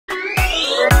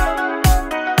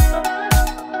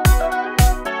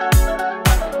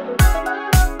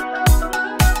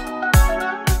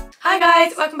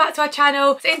welcome back to our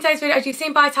channel. So in today's video, as you've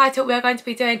seen by title, we are going to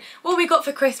be doing what we got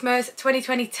for Christmas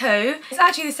 2022. It's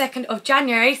actually the 2nd of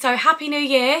January, so happy new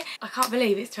year. I can't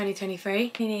believe it's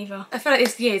 2023. Me neither. I feel like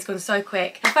this year's gone so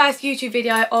quick. The first YouTube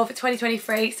video of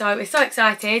 2023, so we're so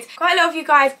excited. Quite a lot of you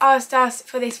guys asked us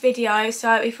for this video,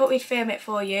 so we thought we'd film it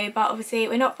for you, but obviously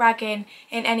we're not bragging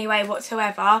in any way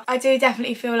whatsoever. I do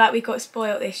definitely feel like we got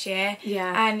spoiled this year.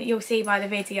 Yeah. And you'll see by the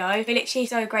video. We're literally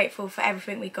so grateful for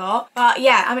everything we got. But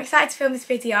yeah, I'm excited to film this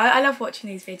video. I love watching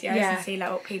these videos and see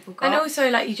like what people got. And also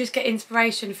like you just get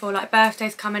inspiration for like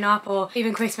birthdays coming up or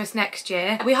even Christmas next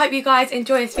year. We hope you guys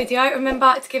enjoy this video.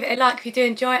 Remember to give it a like if you do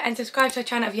enjoy it and subscribe to our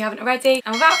channel if you haven't already.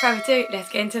 And without further ado, let's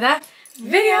get into the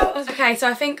video. Okay, so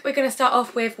I think we're going to start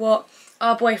off with what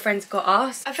our boyfriends got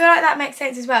us. I feel like that makes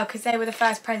sense as well because they were the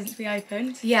first presents we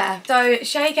opened. Yeah, so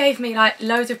Shay gave me like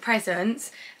loads of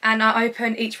presents and I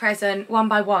opened each present one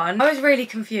by one. I was really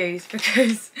confused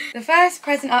because the first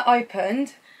present I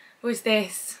opened was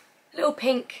this little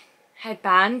pink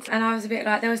headband and I was a bit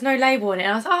like, there was no label on it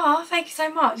and I was like, oh, thank you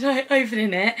so much. Like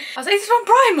opening it, I was like, this is from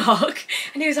Primark.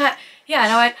 And he was like, yeah,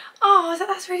 and I went, oh, I was like,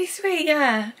 that's really sweet,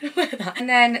 yeah. And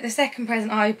then the second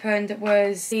present I opened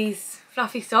was these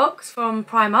fluffy socks from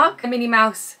Primark, the Minnie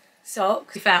Mouse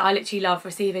socks. To be fair, I literally love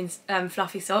receiving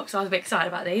fluffy socks, so I was a bit excited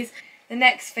about these. The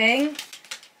next thing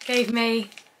gave me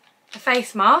a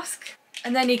face mask,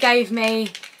 and then he gave me,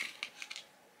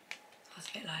 I was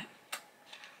a bit like,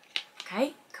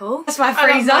 okay, cool. That's my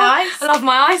freezer. I love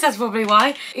my eyes, that's probably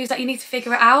why. He was like, you need to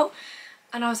figure it out.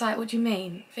 And I was like, what do you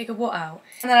mean? Figure what out?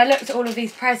 And then I looked at all of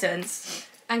these presents,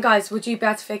 and guys, would you be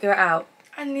able to figure it out?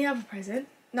 And the other present?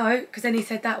 No, because then he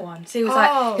said that one. So he was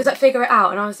like, figure it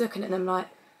out. And I was looking at them like,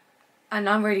 and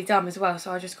I'm really dumb as well,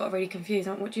 so I just got really confused.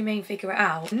 I'm like, what do you mean figure it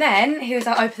out? And then he was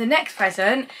like, open the next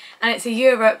present, and it's a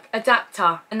Europe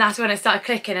adapter. And that's when it started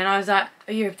clicking, and I was like,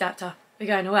 a Europe adapter, we're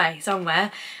going away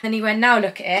somewhere. And he went, now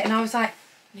look at it, and I was like,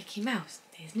 Mickey Mouse,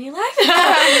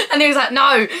 Disneyland? And he was like,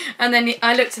 no. And then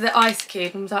I looked at the ice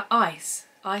cube and was like, ice.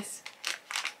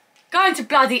 Going to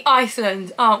bloody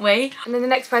Iceland, aren't we? And then the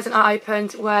next present I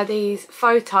opened were these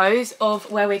photos of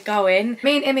where we're going.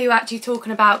 Me and Immie were actually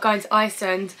talking about going to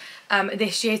Iceland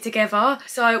this year together.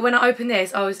 So when I opened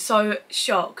this, I was so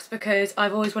shocked because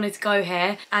I've always wanted to go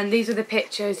here. And these are the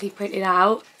pictures he printed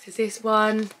out. So this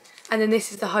one, and then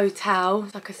this is the hotel,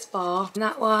 it's like a spa. And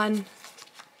that one,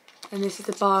 and this is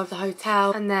the bar of the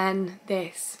hotel. And then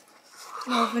this.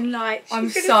 Northern Lights.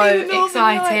 I'm so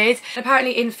excited.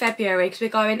 Apparently in February, because we're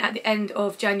going at the end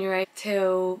of January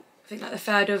till I think like the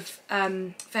 3rd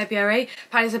of February.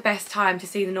 Apparently it's the best time to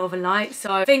see the Northern Lights.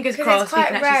 So fingers crossed we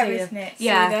can actually see them. Isn't it?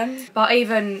 Yeah. See them. But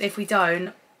even if we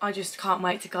don't, I just can't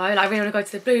wait to go. Like I really want to go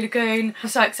to the Blue Lagoon. I'm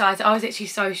so excited. I was literally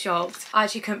so shocked. I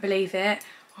actually couldn't believe it.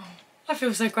 I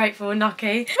feel so grateful and lucky.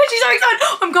 I'm actually so excited.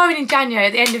 I'm going in January,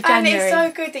 at the end of January. And it's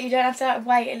so good that you don't have to like,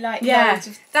 wait and like loads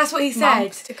of that's what he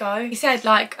said to go. He said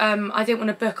like I didn't want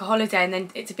to book a holiday and then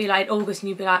it to be like in August and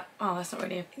you'd be like, oh, that's not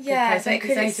really a good present.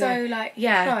 Because it's so like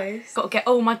close. Got to get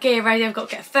all my gear ready. I've got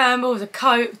to get thermals, a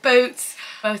coat, boots.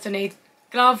 I also need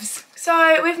gloves.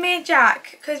 So with me and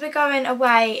Jack, because we're going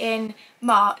away in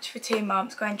March for 2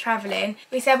 months going travelling,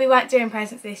 we said we weren't doing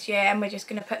presents this year and we're just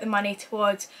going to put the money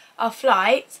towards our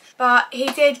flights. But he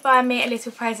did buy me a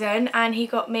little present and he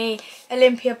got me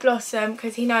Olympia Blossom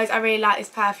because he knows I really like this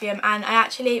perfume, and I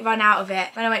actually ran out of it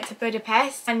when I went to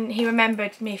Budapest and he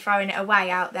remembered me throwing it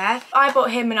away out there. I bought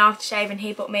him an aftershave and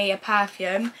he bought me a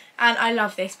perfume, and I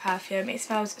love this perfume. It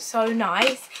smells so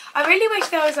nice. I really wish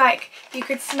there was like you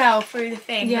could smell through the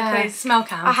thing, because smell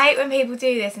cam. I hate when people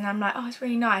do this and I'm like, oh, it's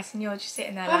really nice, and you're just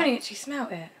sitting there. I haven't actually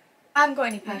smelt it. I haven't got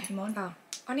any perfume on. Oh,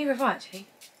 I neither have I actually.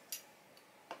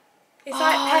 It's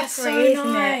like peppery,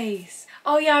 so nice.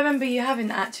 Oh yeah, I remember you having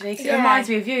that actually, because it reminds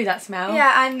me of you, that smell.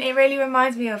 Yeah, and it really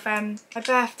reminds me of my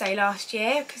birthday last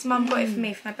year, because Mum got it for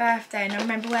me for my birthday, and I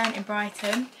remember wearing it in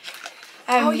Brighton.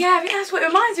 Oh yeah, I think that's what it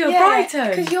reminds me of, Brighton.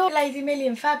 Because your Lady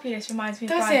Million Fabulous reminds me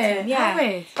of Brighton. Does it? Yeah. How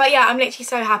weird. But yeah, I'm literally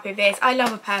so happy with this. I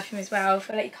love a perfume as well. I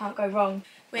feel like you can't go wrong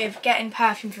with getting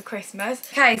perfume for Christmas.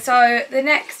 Okay, so the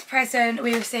next present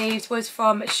we received was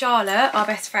from Charlotte, our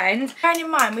best friend. Bearing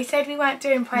in mind, we said we weren't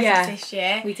doing presents this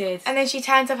year. We did. And then she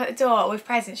turns up at the door with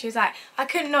presents. She was like, I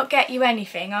could not get you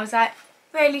anything. I was like,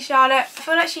 really, Charlotte? I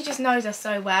feel like she just knows us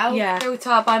so well. Yeah.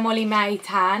 Filter by Molly May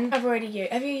Tan. I've already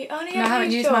used. Have you? Oh no, I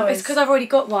haven't used mine. It's because I've already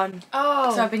got one.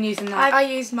 Oh. So I've been using that. I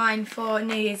used mine for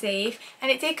New Year's Eve,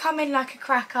 and it did come in like a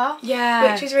cracker.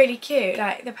 Yeah. Which was really cute.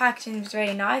 Like the packaging was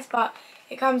really nice, but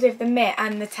It comes with the matte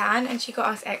and the tan, and she got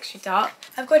us extra dark.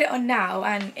 I've got it on now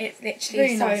and it's literally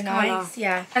really so nice. colour.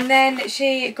 Yeah. And then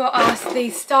she got us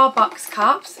these Starbucks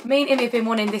cups. Me and Immie have been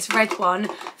wanting this red one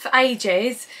for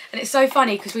ages, and it's so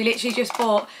funny because we literally just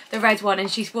bought the red one and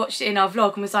she's watched it in our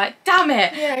vlog and was like, damn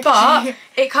it. Yeah, but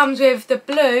it comes with the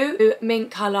blue,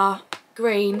 mint colour,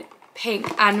 green,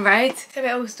 pink and red. So it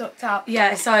all stocked up.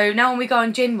 Yeah, so now when we go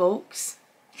on gin walks,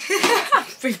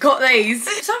 we've got these.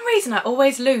 For some reason I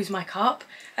always lose my cup,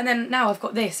 and then now I've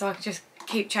got this, so I can just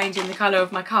keep changing the colour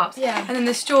of my cups. Yeah. And then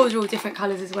the straws are all different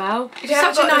colours as well. Which is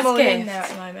haven't such a got them nice all gift. in there at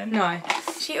the moment. No.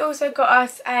 She also got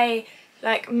us a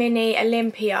like mini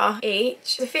Olympia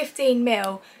each, the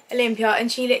 15ml Olympia, and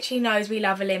she literally knows we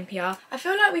love Olympia. I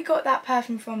feel like we got that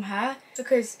perfume from her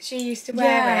because she used to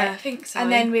wear it. I think so. And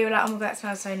then we were like, oh my god, that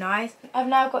smells so nice. I've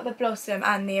now got the Blossom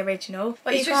and the original,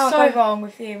 but It's you just can't so- go wrong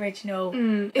with the original.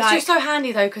 It's Like- just so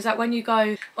handy though, because like when you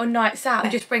go on nights out,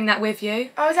 you just bring that with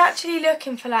you. I was actually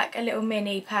looking for like a little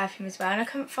mini perfume as well, and I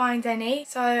couldn't find any,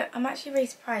 so I'm actually really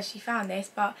surprised she found this.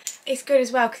 But it's good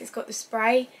as well because it's got the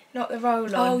spray, not the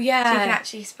roll-on. Oh, yeah. So you can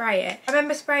actually spray it. I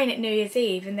remember spraying it New Year's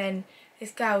Eve, and then this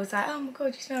girl was like, oh my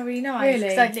god, you smell really nice.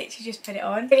 Really? So I literally just put it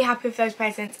on. Really happy with those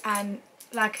presents, and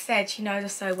like I said, she knows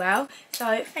us so well.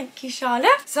 So thank you, Charlotte.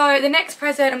 So the next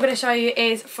present I'm going to show you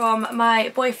is from my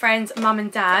boyfriend's mum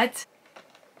and dad.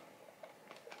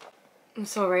 I'm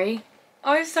sorry.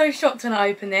 I was so shocked when I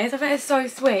opened this. I think it's so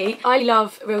sweet. I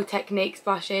love Real Techniques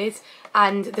brushes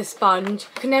and the sponge.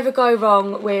 You can never go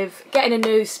wrong with getting a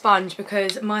new sponge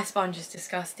because my sponge is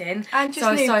disgusting. And just so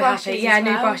I was new so brushes happy. as Yeah,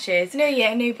 new well. brushes. New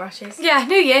year, new brushes. Yeah,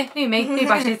 new year, new me, new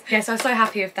brushes. Yeah, so I was so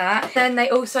happy with that. Then they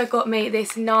also got me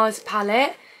this NARS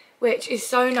palette, which is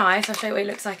so nice. I'll show you what it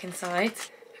looks like inside.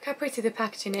 Look how pretty the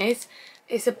packaging is.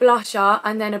 It's a blusher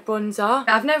and then a bronzer.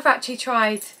 I've never actually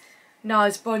tried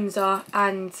NARS bronzer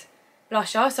and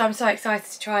blusher, so I'm so excited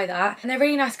to try that. And they're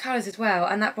really nice colours as well,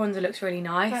 and that bronzer looks really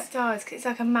nice. That does, because it's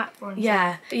like a matte bronzer.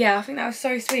 Yeah, I think that was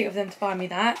so sweet of them to buy me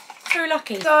that. So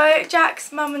lucky. So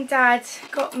Jack's mum and dad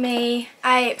got me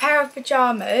a pair of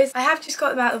pyjamas. I have just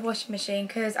got them out of the washing machine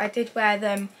because I did wear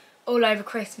them all over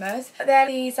Christmas. They're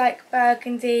these like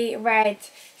burgundy red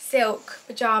silk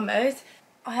pyjamas.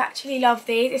 I actually love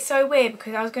these. It's so weird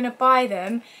because I was going to buy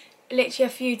them literally a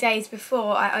few days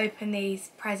before I opened these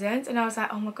presents, and I was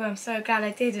like, oh my god, I'm so glad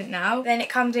I didn't now. Then it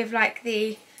comes with like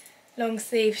the long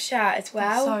sleeve shirt as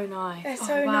well. That's so nice. They're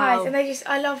so wow. nice, and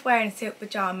I love wearing silk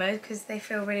pyjamas because they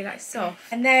feel really like soft.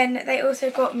 And then they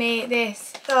also got me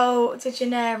this Sol de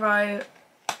Janeiro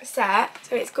set.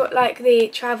 So it's got like the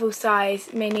travel size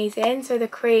minis in, so the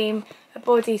cream, a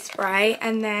body spray,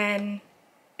 and then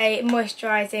a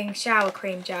moisturising shower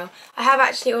cream gel. I have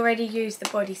actually already used the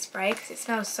body spray because it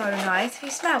smells so nice. Have you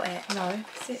smelled it? No.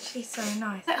 It's literally so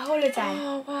nice. It's like holiday.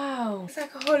 Oh wow. It's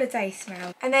like a holiday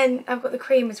smell. And then I've got the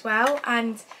cream as well,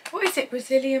 and What is it?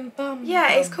 Brazilian bum?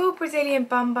 yeah, it's called Brazilian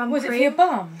Bum Bum Was Cream. it for your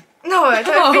bum? No, I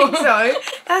don't think so.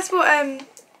 That's what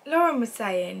Lauren was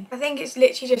saying. I think it's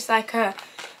literally just like a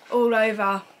all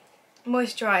over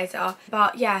moisturiser.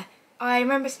 But yeah, I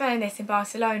remember smelling this in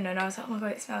Barcelona and I was like, oh my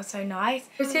god, it smells so nice.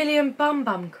 Brazilian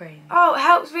bum cream. Oh, it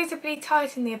helps visibly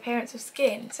tighten the appearance of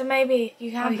skin. So maybe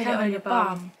you can put it on your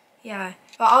bum. Yeah.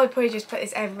 But I would probably just put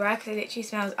this everywhere because it literally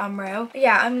smells unreal. But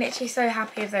yeah, I'm literally so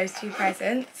happy with those two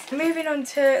presents. Moving on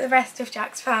to the rest of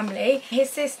Jack's family. His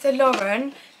sister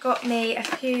Lauren got me a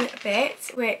few bits,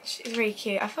 which is really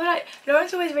cute. I feel like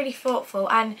Lauren's always really thoughtful,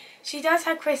 and she does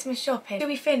her Christmas shopping. She'll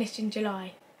be finished in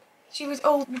July. She was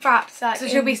all wrapped like So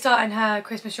she'll be starting her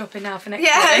Christmas shopping now for next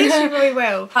yeah, year. she probably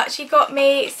will. But she got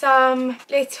me some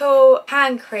little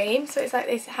hand cream. So it's like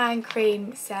this hand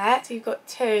cream set. So you've got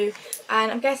two, and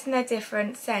I'm guessing they're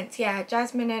different scents. Yeah,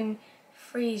 jasmine and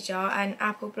freesia, and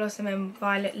apple blossom and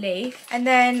violet leaf. And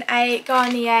then a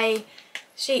Garnier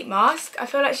sheet mask. I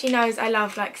feel like she knows I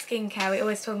love like skincare. We're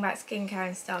always talking about skincare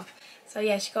and stuff. So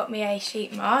yeah, she got me a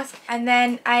sheet mask. And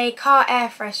then a car air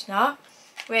freshener,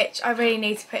 which I really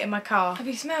need to put in my car. Have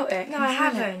you smelt it? No, Can I you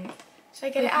smell haven't. Should I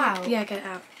get it out? Yeah, get it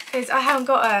out. Because I haven't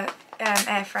got a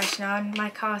air freshener and my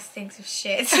car stinks of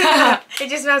shit. It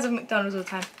just smells of McDonald's all the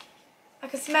time. I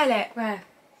can smell it. Where?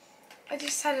 I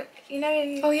just had, you know,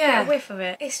 you Oh, yeah. get a whiff of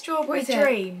it. It's Strawberry What is it?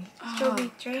 Dream. Oh,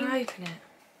 Strawberry Dream. Can I open it?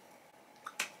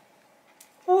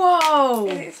 Whoa!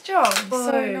 Is it strong?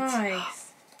 So Good.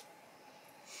 nice.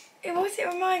 What does it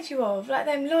remind you of? Like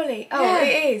them lolly? Oh, Yeah.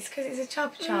 it is, because it's a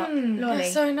chub chub lolly.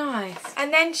 That's so nice.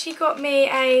 And then she got me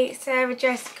a Sarah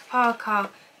Jessica Parker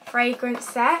fragrance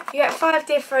set. You get 5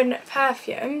 different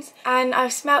perfumes, and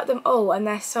I've smelt them all and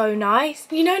they're so nice.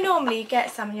 You know, normally you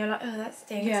get some and you're like, oh, that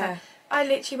stinks. Yeah. Like, I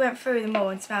literally went through them all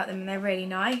and smelt them and they're really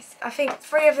nice. I think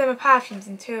 3 of them are perfumes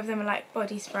and 2 of them are like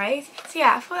body sprays. So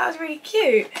yeah, I thought that was really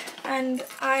cute and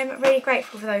I'm really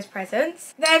grateful for those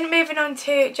presents. Then moving on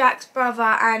to Jack's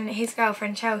brother and his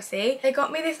girlfriend Chelsea. They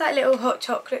got me this like little hot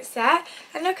chocolate set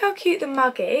and look how cute the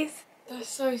mug is. That's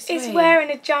so sweet. It's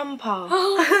wearing a jumper.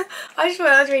 Oh. I just thought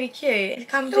that was really cute. It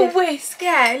comes with whisk.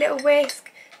 Yeah, a little whisk,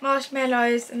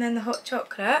 marshmallows and then the hot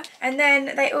chocolate. And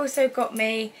then they also got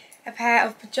me a pair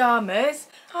of pyjamas.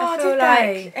 I feel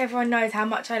like everyone knows how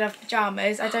much I love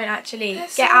pyjamas. I don't actually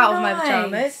get out of my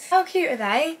pyjamas. How cute are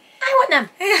they? I want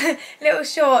them. Little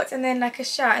shorts and then like a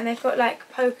shirt and they've got like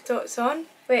polka dots on.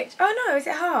 Which, oh no, is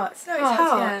it hearts? No, it's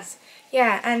hearts.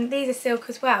 Yeah, and these are silk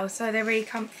as well, so they're really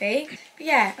comfy. But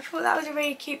yeah, I thought that was a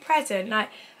really cute present. Like,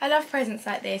 I love presents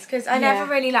like this because I never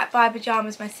really like buy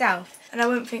pyjamas myself. And I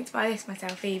wouldn't think to buy this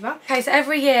myself either. Okay, so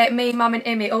every year, me, Mum and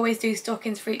Immie always do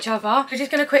stockings for each other. We're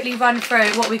just going to quickly run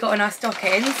through what we got in our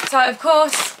stockings. So, of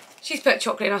course, she's put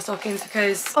chocolate in our stockings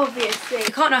because... obviously.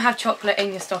 You can't not have chocolate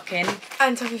in your stocking.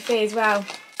 And toffee fee as well.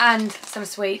 And some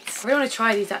sweets. I really want to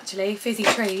try these actually, fizzy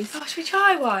trees. Oh, should we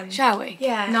try one? Shall we?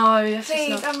 Yeah. No, that's please,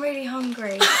 just not... I'm really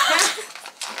hungry.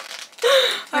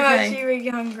 I'm actually really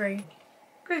hungry.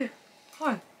 Good.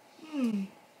 Hi.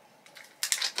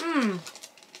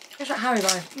 It's like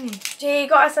Haribo. She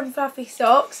got us some fluffy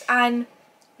socks and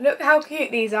look how cute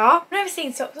these are. I've never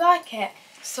seen socks like it.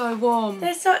 So warm.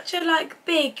 They're such a like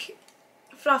big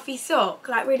fluffy sock,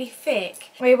 like really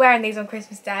thick. We're wearing these on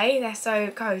Christmas Day. They're so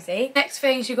cosy. Next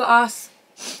thing she got us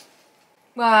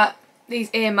were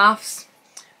these earmuffs.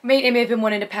 Me and Immie have been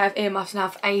wanting a pair of earmuffs now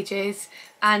for ages.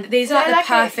 And these are like the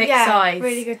perfect size.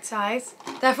 Really good size.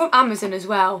 They're from Amazon as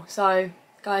well, so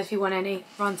guys, if you want any,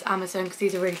 run to Amazon because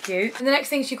these are really cute. And the next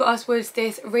thing she got us was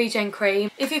this regen cream.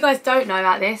 If you guys don't know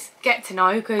about this, get to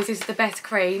know because this is the best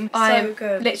cream. I'm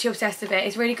good. Literally obsessed with it.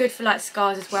 It's really good for like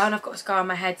scars as well, and I've got a scar on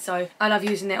my head, so I love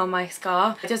using it on my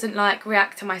scar. It doesn't like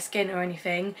react to my skin or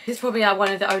anything. This is probably like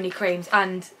one of the only creams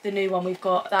and the new one we've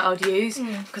got that I'd use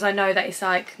because I know that it's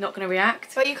like not going to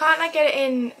react. But you can't like get it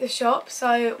in the shop,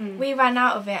 so we ran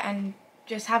out of it and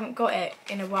just haven't got it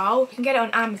in a while. You can get it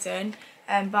on Amazon,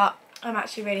 but I'm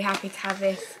actually really happy to have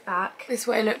this back. This is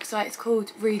what it looks like. It's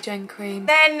called Regen Cream.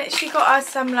 Then she got us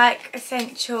some like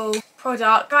essential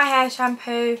product. Dry hair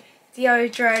shampoo,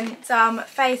 deodorant, some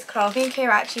face cloth. Me and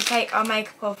Kirra actually take our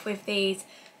makeup off with these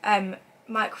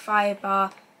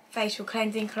microfiber facial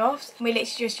cleansing cloths. We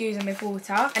literally just use them with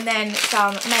water. And then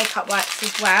some makeup wipes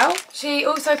as well. She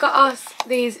also got us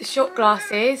these shot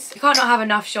glasses. You can't not have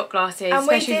enough shot glasses,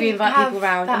 especially if you invite people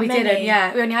around. And we didn't,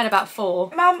 yeah. We only had about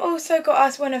 4. Mum also got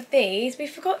us one of these. We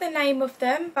forgot the name of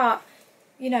them, but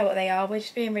you know what they are. We're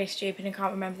just being really stupid and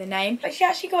can't remember the name. But she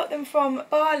actually got them from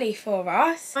Bali for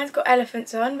us. Mine's got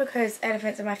elephants on because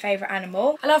elephants are my favourite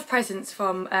animal. I love presents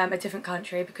from a different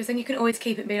country because then you can always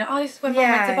keep it and be like, oh, this is when Mum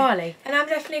went to Bali. And I'm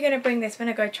definitely going to bring this when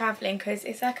I go travelling because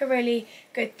it's like a really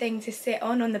good thing to sit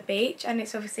on the beach, and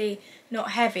it's obviously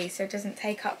not heavy, so it doesn't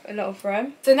take up a lot of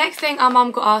room. The next thing our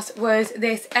mum got us was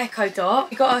this Echo Dot.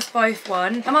 She got us both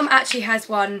one. Our mum actually has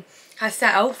one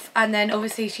herself, and then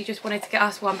obviously she just wanted to get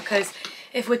us one because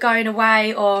if we're going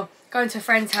away or going to a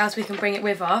friend's house, we can bring it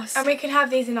with us. And we can have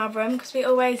these in our room because we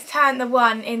always turn the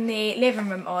one in the living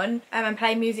room on and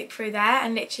play music through there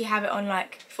and literally have it on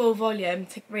like full volume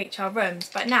to reach our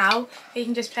rooms. But now we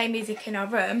can just play music in our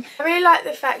room. I really like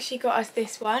the fact she got us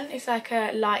this one. It's like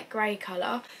a light grey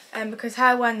colour because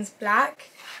her one's black,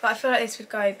 but I feel like this would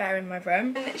go better in my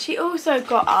room. And she also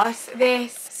got us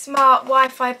this smart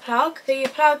Wi-Fi plug. So you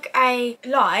plug a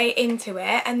light into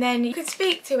it and then you can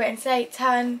speak to it and say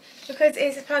turn, because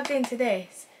it's plugged into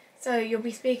this. So you'll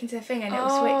be speaking to the thing and it'll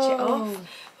switch it off.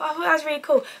 But I thought that was really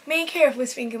cool. Me and Kirra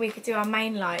was thinking we could do our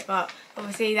main light, but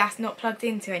obviously that's not plugged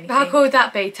into anything. How cool would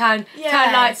that be? Turn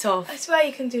lights off. I swear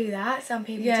you can do that. Some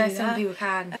people do that. Yeah, some people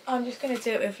can. I'm just going to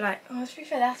do it with like, oh, to be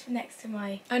fair, that's next to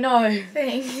my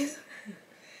things.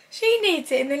 She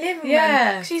needs it in the living room.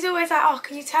 Yeah. She's always like, oh,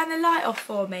 can you turn the light off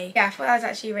for me? Yeah, I thought that was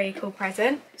actually a really cool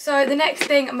present. So the next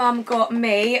thing Mum got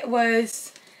me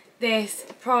was this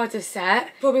Prada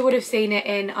set. Probably would have seen it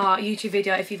in our YouTube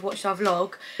video if you've watched our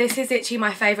vlog. This is literally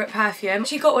my favourite perfume.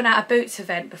 She got one at a Boots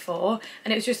event before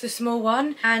and it was just a small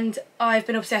one, and I've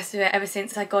been obsessed with it ever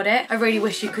since I got it. I really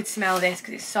wish you could smell this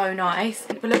because it's so nice.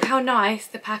 But look how nice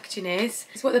the packaging is.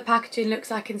 It's what the packaging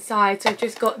looks like inside. So I've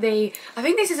just got the, I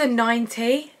think this is a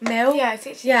 90ml. Yeah, it's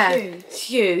huge. It's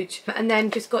huge. And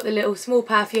then just got the little small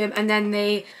perfume and then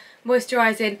the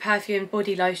moisturising perfume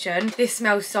body lotion. This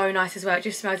smells so nice as well. It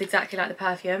just smells exactly like the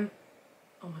perfume.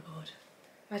 Oh my god.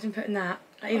 Imagine putting that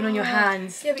like, even on your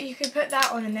hands. Yeah, but you could put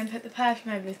that on and then put the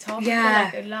perfume over the top. Yeah. I feel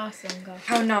like it would last longer.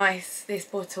 How nice this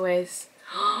bottle is.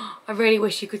 I really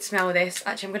wish you could smell this.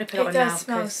 Actually, I'm going to put it on now. It does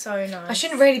smell so nice. I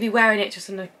shouldn't really be wearing it just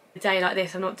on a day like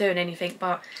this. I'm not doing anything,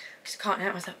 but I just can't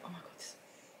help myself. Oh my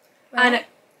god. Right.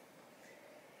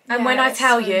 And when I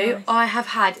tell you, nice. I have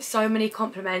had so many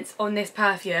compliments on this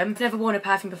perfume. I've never worn a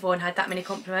perfume before and had that many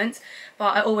compliments,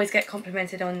 but I always get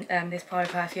complimented on this Pyro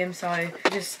perfume, so I'm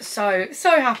just so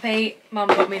happy Mum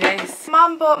got me this.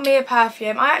 Mum bought me a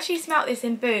perfume. I actually smelt this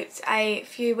in Boots a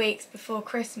few weeks before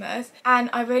Christmas, and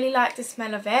I really like the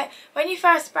smell of it. When you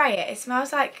first spray it, it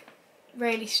smells like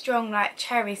really strong, like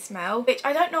cherry smell, which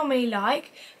I don't normally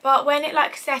like, but when it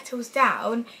like settles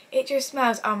down, it just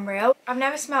smells unreal. I've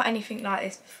never smelled anything like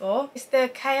this before. It's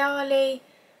the Kirra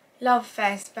Love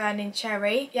Fest Burning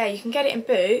Cherry. Yeah, you can get it in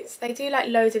Boots. They do like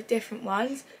loads of different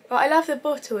ones, but I love the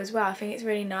bottle as well. I think it's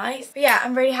really nice. But yeah,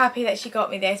 I'm really happy that she got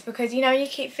me this, because you know, you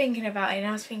keep thinking about it, and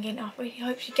I was thinking, oh, I really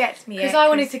hope she gets me it. Because I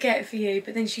wanted to get it for you,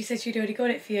 but then she said she'd already got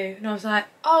it for you, and I was like,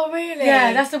 oh really?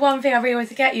 Yeah, that's the one thing I really wanted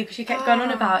to get you, because she kept going on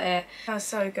about it. That was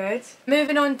so good.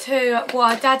 Moving on to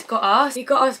what our dad got us. He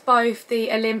got us both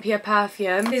the Olympia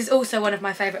perfume. This is also one of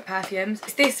my favourite perfumes.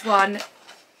 It's this one,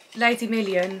 Lady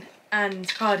Million and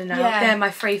Cardinal. Yeah. They're my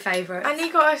three favourites. And he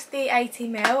got us the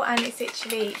 80ml, and it's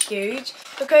literally huge,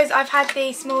 because I've had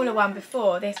the smaller one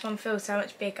before. This one feels so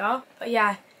much bigger, but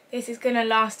yeah, this is going to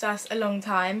last us a long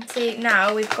time. See,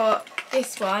 now we've got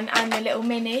this one and the little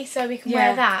mini, so we can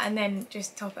wear that and then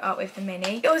just top it up with the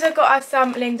mini. He also got us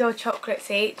some Lindor chocolates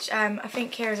each. I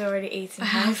think Kira's already eaten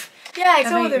them. Yeah,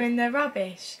 it's all them in the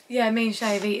rubbish. Yeah, me and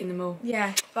Shay have eaten them all.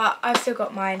 Yeah, but I've still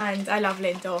got mine, and I love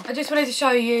Lindor. I just wanted to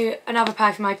show you another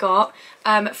perfume I got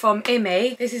from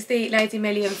Immie. This is the Lady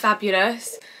Million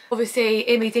Fabulous. Obviously,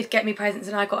 Immie did get me presents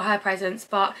and I got her presents,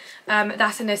 but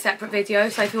that's in a separate video,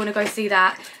 so if you want to go see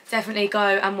that, definitely go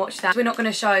and watch that. We're not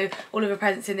going to show all of her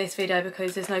presents in this video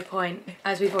because there's no point,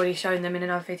 as we've already shown them in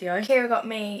another video. Kira got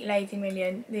me Lady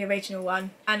Million, the original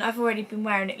one, and I've already been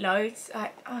wearing it loads.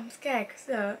 I'm scared because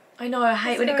look. I know, I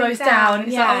hate when it goes down.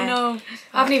 It's yeah. like, oh no.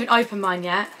 I haven't even opened mine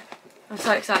yet. I'm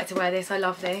so excited to wear this, I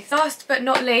love this. Last but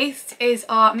not least is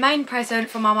our main present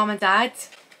from our mum and dad.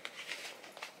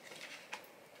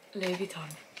 Louis Vuitton.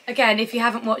 Again, if you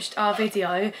haven't watched our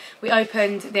video, we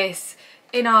opened this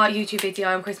in our YouTube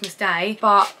video on Christmas Day,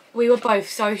 but we were both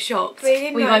so shocked.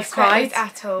 We both cried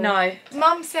at all. No.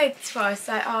 Mum said to us,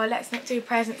 like, oh, let's not do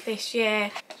presents this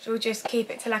year. We'll just keep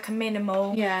it to like a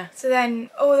minimal. Yeah. So then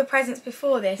all the presents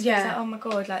before this, yeah, we was like, oh my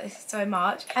god, like this is so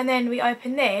much. And then we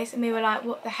opened this and we were like,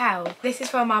 what the hell? This is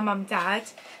from our mum and dad,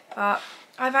 but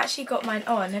I've actually got mine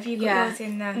on. Have you got yours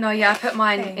in the... No, yeah, I put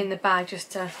mine in the bag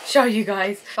just to show you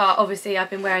guys. But obviously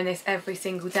I've been wearing this every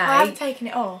single day. I haven't taken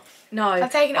it off. No.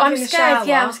 I've taken it off in the shower.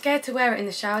 Yeah, I'm scared to wear it in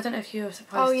the shower. I don't know if you're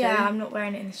supposed to. Oh yeah, I'm not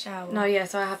wearing it in the shower. No, yeah,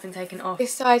 so I have been taken it off.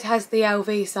 This side has the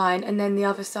LV sign and then the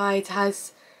other side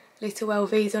has little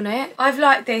LVs on it. I've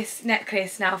liked this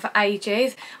necklace now for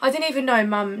ages. I didn't even know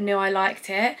Mum knew I liked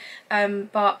it.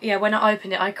 But yeah, when I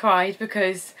opened it I cried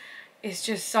because it's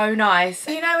just so nice.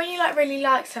 You know when you like really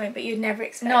like something but you'd never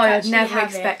expect No, I'd never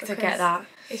expect to get that.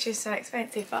 It's just so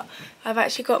expensive, but I've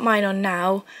actually got mine on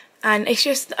now, and it's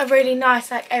just a really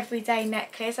nice like everyday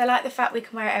necklace. I like the fact we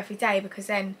can wear it every day because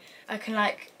then I can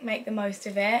like make the most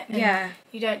of it. And yeah.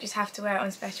 You don't just have to wear it on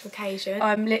special occasions.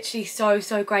 I'm literally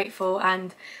so grateful,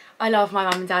 and I love my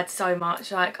mum and dad so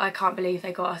much. Like, I can't believe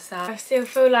they got us that. I still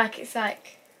feel like it's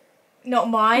like not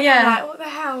mine. Yeah. I'm like, what the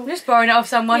hell? I'm just borrowing it off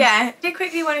someone. Yeah. I do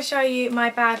quickly want to show you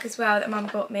my bag as well that Mum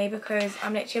got me because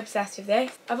I'm literally obsessed with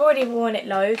this. I've already worn it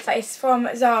loads. It's from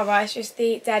Zara. It's just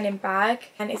the denim bag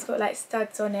and it's got like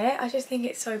studs on it. I just think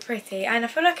it's so pretty and I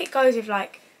feel like it goes with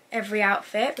like every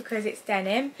outfit because it's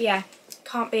denim. Yeah,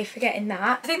 can't be forgetting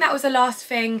that. I think that was the last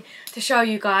thing to show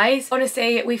you guys.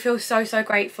 Honestly, we feel so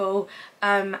grateful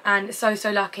and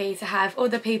so lucky to have all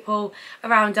the people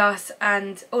around us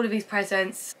and all of these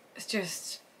presents. It's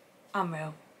just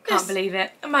unreal. Can't believe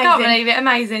it. Amazing. Can't believe it.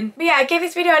 Amazing. But yeah, give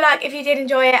this video a like if you did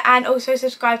enjoy it and also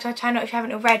subscribe to our channel if you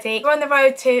haven't already. We're on the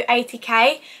road to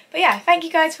 80k. But yeah, thank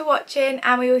you guys for watching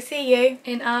and we will see you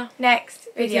in our next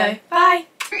video. Bye.